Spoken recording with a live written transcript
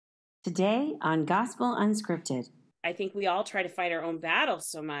Today on Gospel Unscripted. I think we all try to fight our own battles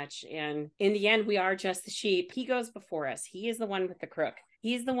so much. And in the end, we are just the sheep. He goes before us. He is the one with the crook.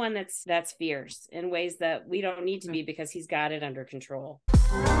 He's the one that's fierce in ways that we don't need to be because he's got it under control.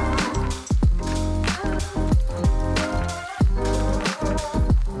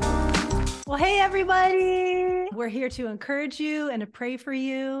 Well, hey, everybody. We're here to encourage you and to pray for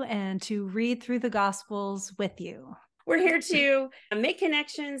you and to read through the Gospels with you. We're here to make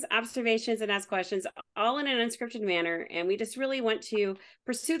connections, observations, and ask questions, all in an unscripted manner. And we just really want to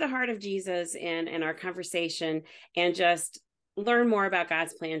pursue the heart of Jesus in our conversation and just learn more about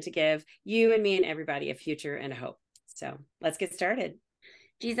God's plan to give you and me and everybody a future and a hope. So let's get started.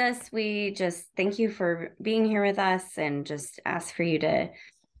 Jesus, we just thank you for being here with us and just ask for you to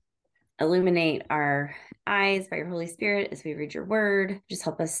illuminate our eyes by your Holy Spirit as we read your word. Just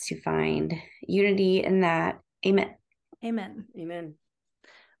help us to find unity in that. Amen. Amen. Amen.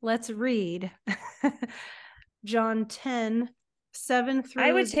 Let's read John 10, 7 through...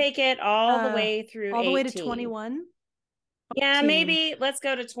 I would take it all the way through all the 18. way to 21. Yeah, 18. maybe let's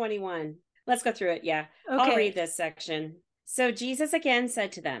go to 21. Let's go through it. Yeah, okay. I'll read this section. So Jesus again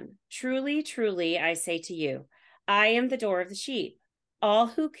said to them, "Truly, truly, I say to you, I am the door of the sheep. All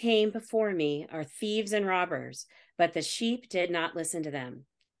who came before me are thieves and robbers, but the sheep did not listen to them.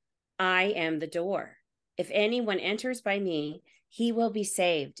 I am the door. If anyone enters by me, he will be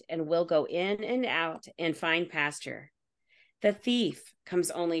saved and will go in and out and find pasture. The thief comes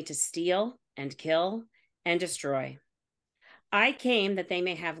only to steal and kill and destroy. I came that they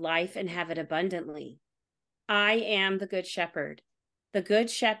may have life and have it abundantly. I am the good shepherd. The good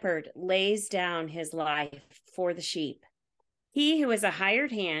shepherd lays down his life for the sheep. He who is a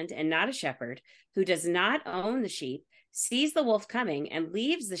hired hand and not a shepherd, who does not own the sheep, sees the wolf coming and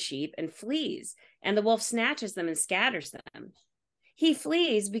leaves the sheep and flees, and the wolf snatches them and scatters them. He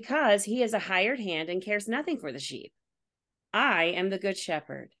flees because he is a hired hand and cares nothing for the sheep. I am the good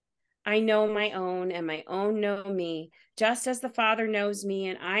shepherd. I know my own, and my own know me, just as the Father knows me,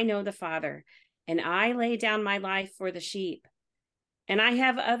 and I know the Father, and I lay down my life for the sheep. And I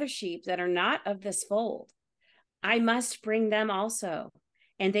have other sheep that are not of this fold. I must bring them also,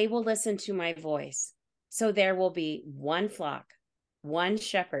 and they will listen to my voice. So there will be one flock, one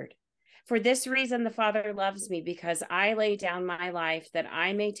shepherd. For this reason, the Father loves me, because I lay down my life that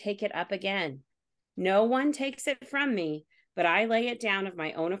I may take it up again. No one takes it from me, but I lay it down of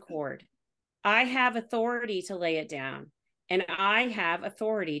my own accord. I have authority to lay it down, and I have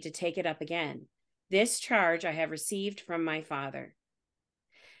authority to take it up again. This charge I have received from my Father."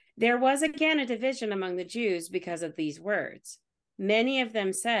 There was again a division among the Jews because of these words. Many of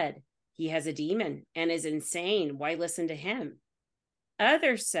them said, "He has a demon and is insane. Why listen to him?"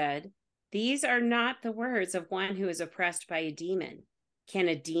 Others said, "These are not the words of one who is oppressed by a demon. Can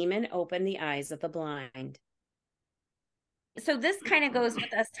a demon open the eyes of the blind?" So this kind of goes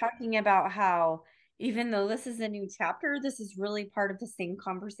with us talking about how, even though this is a new chapter, this is really part of the same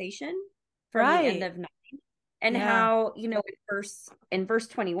conversation from the end of 9. And how, in verse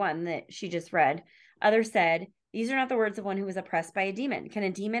 21 that she just read, others said, "These are not the words of one who is oppressed by a demon. Can a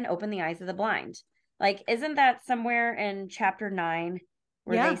demon open the eyes of the blind?" Like, isn't that somewhere in chapter 9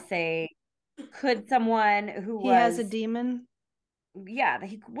 where they say, could someone who has a demon? Yeah,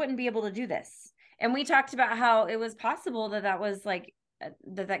 he wouldn't be able to do this. And we talked about how it was possible that was like,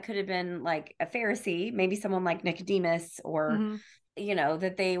 that could have been like a Pharisee, maybe someone like Nicodemus, or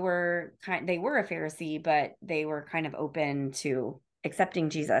that they were a Pharisee, but they were kind of open to accepting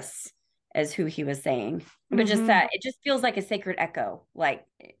Jesus as who he was saying. But just that it just feels like a sacred echo. Like,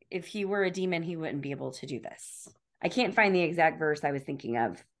 if he were a demon, he wouldn't be able to do this. I can't find the exact verse I was thinking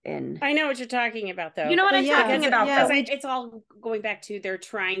of. I know what you're talking about, though. You know what I'm talking about? Because it's all going back to they're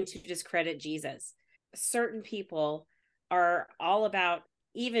trying to discredit Jesus. Certain people are all about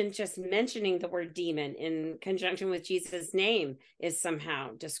even just mentioning the word demon in conjunction with Jesus' name is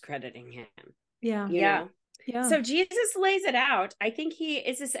somehow discrediting him. Yeah. So Jesus lays it out. I think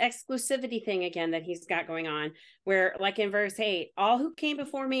it's this exclusivity thing again that he's got going on, where, like in verse 8, all who came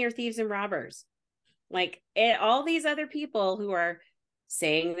before me are thieves and robbers. Like, all these other people who are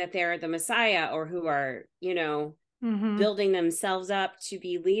saying that they're the Messiah, or who are, building themselves up to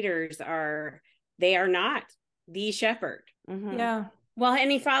be leaders, they are not the shepherd. Yeah. Well, and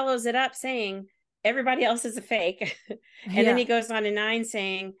he follows it up saying, everybody else is a fake. And then he goes on in 9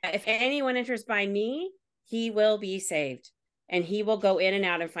 saying, if anyone enters by me, he will be saved, and he will go in and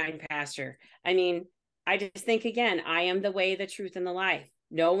out and find pasture. I mean, I just think, again, I am the way, the truth, and the life.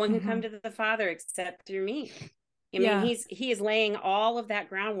 No one can come to the Father except through me. I mean, he is laying all of that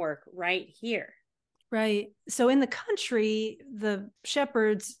groundwork right here. Right. So in the country, the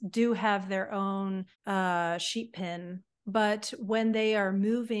shepherds do have their own sheep pen, but when they are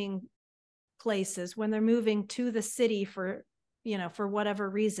moving places, when they're moving to the city for, for whatever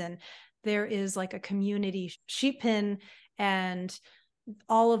reason, there is like a community sheep pen, and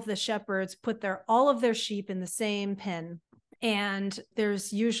all of the shepherds put all of their sheep in the same pen. And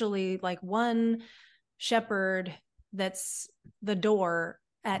there's usually like one shepherd that's the door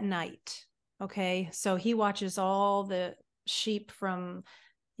at night. Okay. So he watches all the sheep from,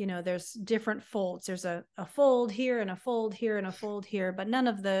 there's different folds. There's a fold here and a fold here and a fold here, but none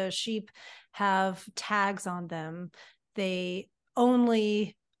of the sheep have tags on them. They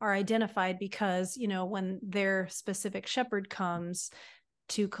only are identified because, when their specific shepherd comes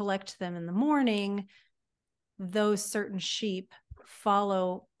to collect them in the morning, those certain sheep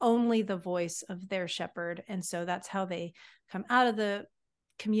follow only the voice of their shepherd. And so that's how they come out of the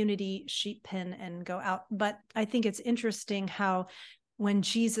community sheep pen and go out. But I think it's interesting how when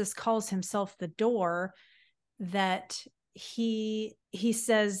Jesus calls himself the door, that he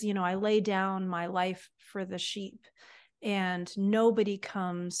says, I lay down my life for the sheep, and nobody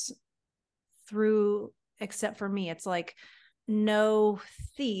comes through except for me. It's like no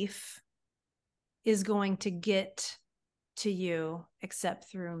thief is going to get to you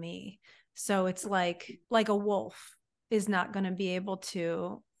except through me. So it's like a wolf is not going to be able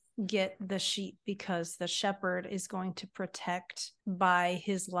to get the sheep because the shepherd is going to protect by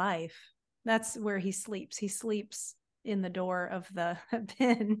his life. That's where he sleeps. He sleeps in the door of the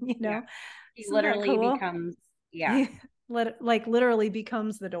pen, Yeah. He Isn't literally cool? becomes, yeah. Literally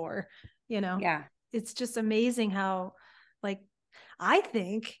becomes the door, Yeah. It's just amazing how, I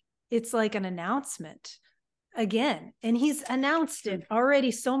think it's like an announcement again. And he's announced it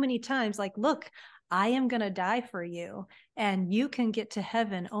already so many times. Like, look, I am going to die for you, and you can get to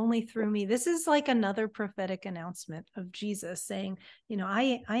heaven only through me. This is like another prophetic announcement of Jesus saying,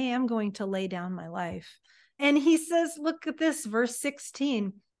 I am going to lay down my life. And he says, look at this, verse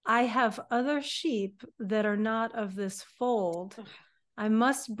 16, I have other sheep that are not of this fold. I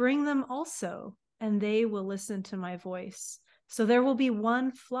must bring them also, and they will listen to my voice. So there will be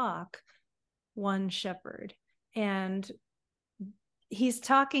one flock, one shepherd. And he's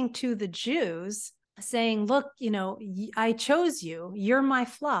talking to the Jews saying, look, I chose you, you're my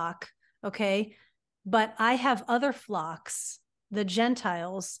flock. Okay. But I have other flocks, the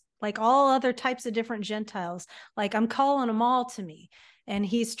Gentiles, like all other types of different Gentiles. Like I'm calling them all to me. And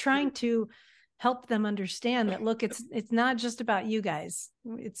he's trying to help them understand that, look, it's not just about you guys.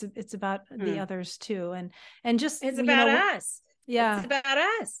 It's about the others too. And just, it's about us. Yeah. It's about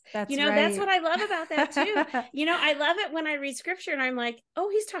us. That's right. That's what I love about that too. I love it when I read scripture and I'm like, oh,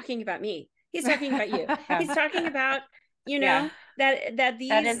 he's talking about me. He's talking about you. He's talking about, that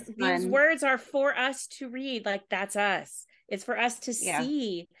these words are for us to read. Like that's us. It's for us to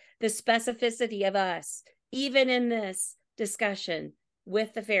see the specificity of us, even in this discussion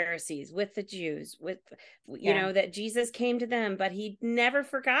with the Pharisees, with the Jews, with, that Jesus came to them, but he never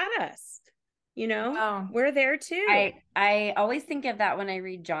forgot us. We're there too. I always think of that when I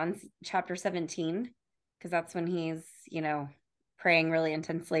read John chapter 17, because that's when he's, praying really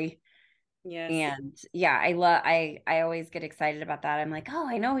intensely. Yes. And I always get excited about that. I'm like, oh,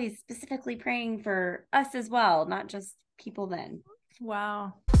 I know he's specifically praying for us as well, not just people then.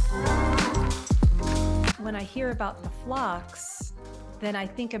 Wow. When I hear about the flocks, then I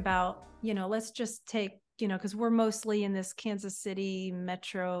think about, let's just take, because we're mostly in this Kansas City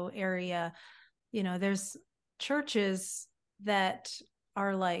metro area. There's churches that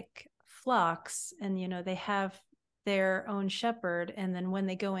are like flocks, and, they have their own shepherd. And then when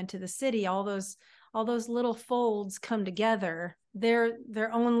they go into the city, all those little folds come together. They're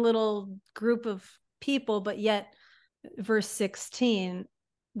their own little group of people, but yet verse 16,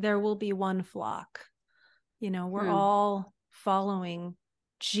 there will be one flock. We're all following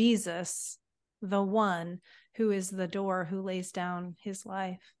Jesus, the one who is the door, who lays down his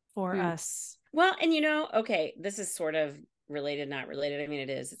life for us. Well, and okay, this is sort of related, not related. I mean, it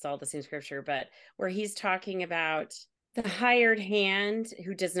is, it's all the same scripture, but where he's talking about the hired hand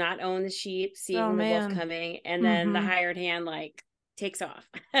who does not own the sheep, seeing the wolf coming, and then the hired hand takes off.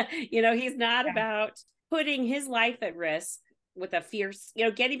 He's not about putting his life at risk with a fierce,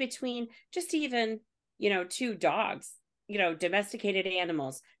 getting between just even, two dogs, domesticated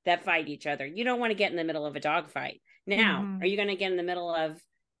animals that fight each other. You don't want to get in the middle of a dog fight. Now, are you going to get in the middle of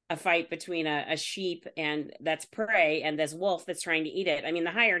a fight between a sheep and that's prey and this wolf that's trying to eat it? I mean, the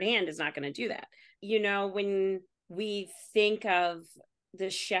hired hand is not going to do that. When we think of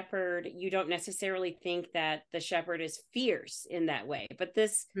the shepherd, you don't necessarily think that the shepherd is fierce in that way, but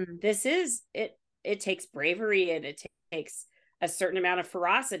this is it. takes bravery, and it takes a certain amount of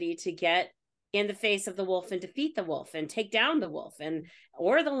ferocity to get in the face of the wolf and defeat the wolf and take down the wolf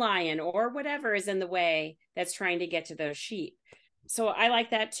or the lion or whatever is in the way that's trying to get to those sheep. So I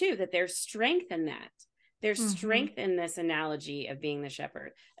like that too, that there's strength in that. There's strength in this analogy of being the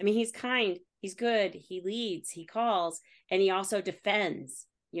shepherd. I mean, he's kind, he's good, he leads, he calls, and he also defends,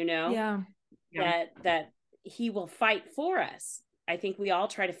 that he will fight for us. I think we all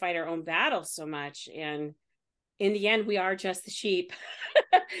try to fight our own battles so much, and in the end, we are just the sheep.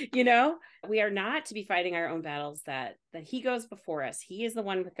 We are not to be fighting our own battles, that he goes before us. He is the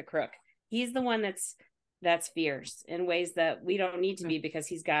one with the crook. He's the one that's fierce in ways that we don't need to be, because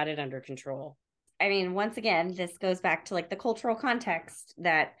he's got it under control. I mean, once again, this goes back to like the cultural context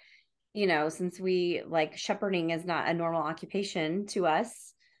that, since we like shepherding is not a normal occupation to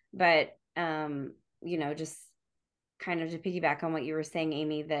us, but, just kind of to piggyback on what you were saying,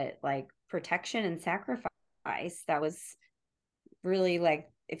 Amy, that like protection and sacrifice, that was really, like,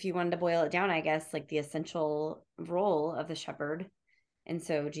 if you wanted to boil it down, I guess, like the essential role of the shepherd. And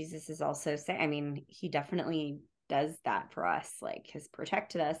so Jesus is also saying, I mean, he definitely does that for us, like has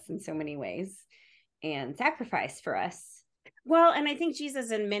protected us in so many ways and sacrificed for us. Well, and I think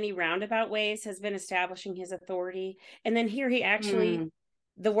Jesus in many roundabout ways has been establishing his authority. And then here he actually,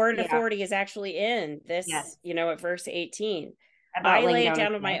 the word authority is actually in this, at verse 18. I lay it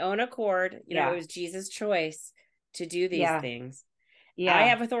down of my own accord. It was Jesus' choice to do these things. Yeah. I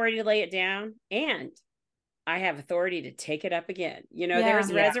have authority to lay it down, and I have authority to take it up again.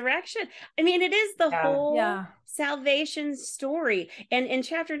 There's resurrection. I mean, it is the whole salvation story. And in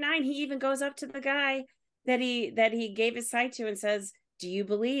chapter 9, he even goes up to the guy that he gave his sight to and says, do you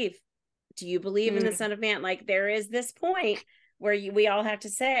believe? Do you believe in the Son of Man? Like, there is this point where we all have to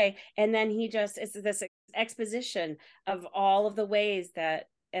say, and then it's this exposition of all of the ways that,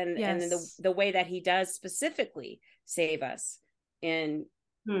 and the way that he does specifically save us in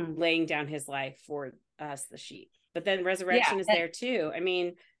laying down his life for us, the sheep. But then resurrection is there too. I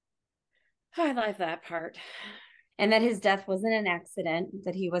mean, I love that part. And that his death wasn't an accident,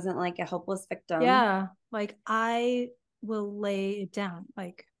 that he wasn't like a hopeless victim. Yeah. Like, I will lay it down.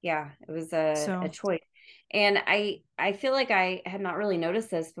 Like, it was a choice. And I feel like I had not really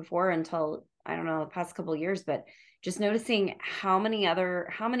noticed this before until, I don't know, the past couple of years, but just noticing how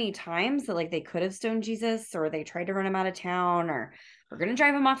many times that like they could have stoned Jesus, or they tried to run him out of town, or we're going to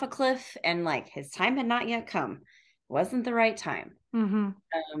drive him off a cliff, and like his time had not yet come. It wasn't the right time.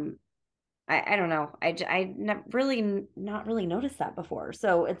 I don't know. I not really noticed that before.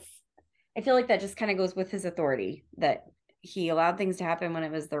 So I feel like that just kind of goes with his authority, that he allowed things to happen when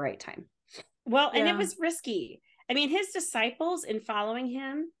it was the right time. Well, and it was risky. I mean, his disciples, in following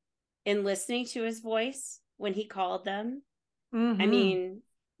him, in listening to his voice when he called them, I mean,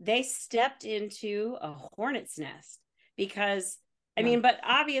 they stepped into a hornet's nest, because, I mean, but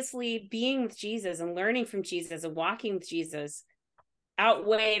obviously being with Jesus and learning from Jesus and walking with Jesus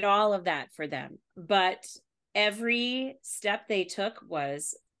outweighed all of that for them. But every step they took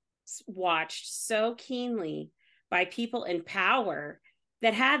was watched so keenly by people in power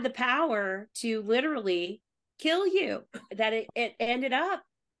that had the power to literally kill you, that it ended up,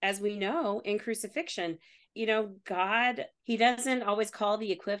 as we know, in crucifixion. God, he doesn't always call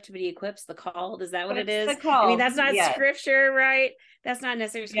the equipped, but he equips the called. Is that what it is? I mean, that's not scripture, right? That's not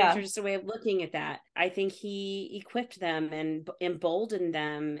necessarily scripture, just a way of looking at that. I think he equipped them and emboldened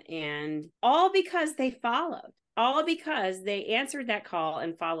them, and all because they followed, all because they answered that call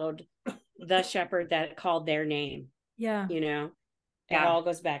and followed the shepherd that called their name. Yeah. It all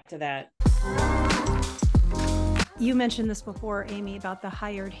goes back to that. You mentioned this before, Amy, about the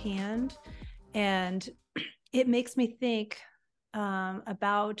hired hand, and it makes me think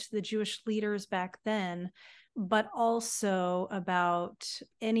about the Jewish leaders back then, but also about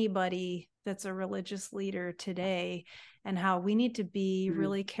anybody that's a religious leader today, and how we need to be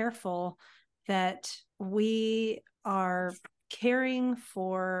really careful that we are caring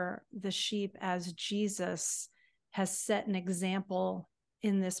for the sheep as Jesus has set an example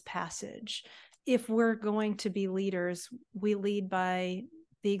in this passage. If we're going to be leaders, we lead by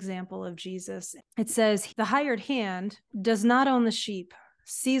the example of Jesus. It says, the hired hand does not own the sheep,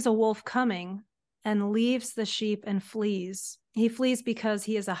 sees a wolf coming, and leaves the sheep and flees. He flees because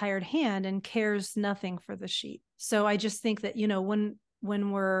he is a hired hand and cares nothing for the sheep. So I just think that,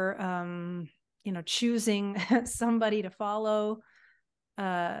 when we're, choosing somebody to follow,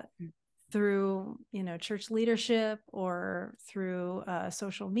 through, church leadership, or through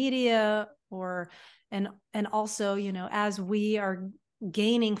social media, and also, as we are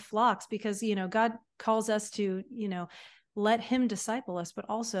gaining flocks, because, God calls us to, let him disciple us, but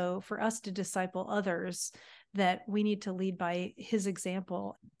also for us to disciple others, that we need to lead by his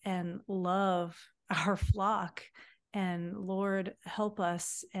example and love our flock. And Lord, help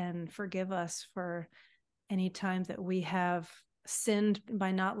us and forgive us for any time that we have sinned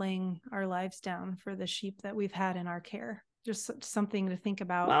by not laying our lives down for the sheep that we've had in our care. Just something to think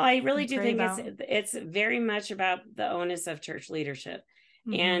about. Well, I really do think it's very much about the onus of church leadership.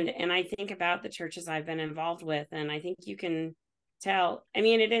 Mm-hmm. And I think about the churches I've been involved with, and I think you can tell, I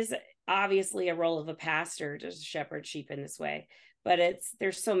mean, it is obviously a role of a pastor to shepherd sheep in this way, but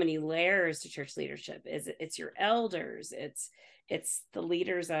there's so many layers to church leadership. It's your elders, it's the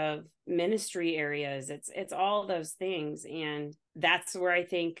leaders of ministry areas, it's all those things. And that's where I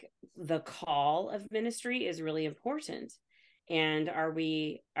think the call of ministry is really important. And are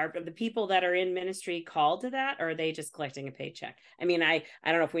the people that are in ministry called to that, or are they just collecting a paycheck? I mean, I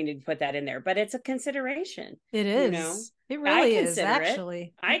don't know if we need to put that in there, but it's a consideration. It is. You know? It really is,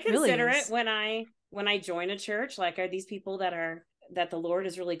 actually. I consider it when I join a church, like, are these people that the Lord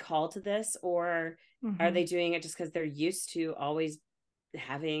is really called to this, or are they doing it just because they're used to always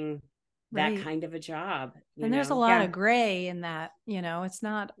having that kind of a job? And there's a lot of gray in that, it's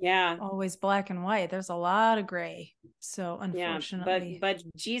not always black and white. There's a lot of gray. So unfortunately, but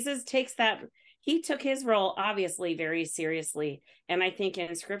Jesus he took his role obviously very seriously. And I think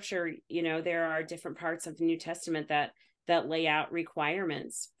in scripture, there are different parts of the New Testament that lay out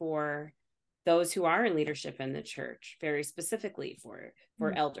requirements for those who are in leadership in the church, very specifically for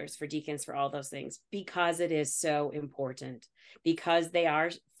elders, for deacons, for all those things, because it is so important, because they are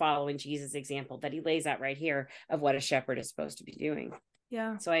following Jesus' example that he lays out right here of what a shepherd is supposed to be doing.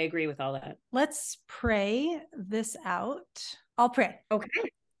 Yeah. So I agree with all that. Let's pray this out. I'll pray. Okay.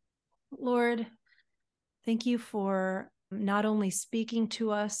 Lord, thank you for not only speaking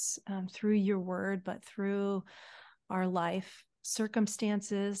to us through your word, but through our life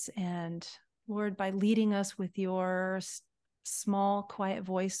circumstances, and Lord, by leading us with your small, quiet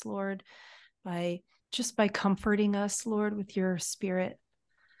voice, Lord, by comforting us, Lord, with your spirit.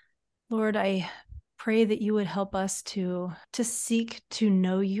 Lord, I pray that you would help us to seek to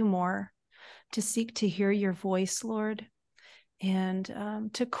know you more, to seek to hear your voice, Lord, and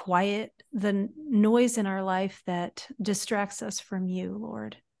to quiet the noise in our life that distracts us from you,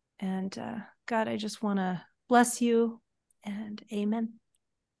 Lord. And God, I just want to bless you, and amen.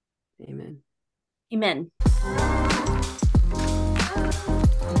 Amen. Amen.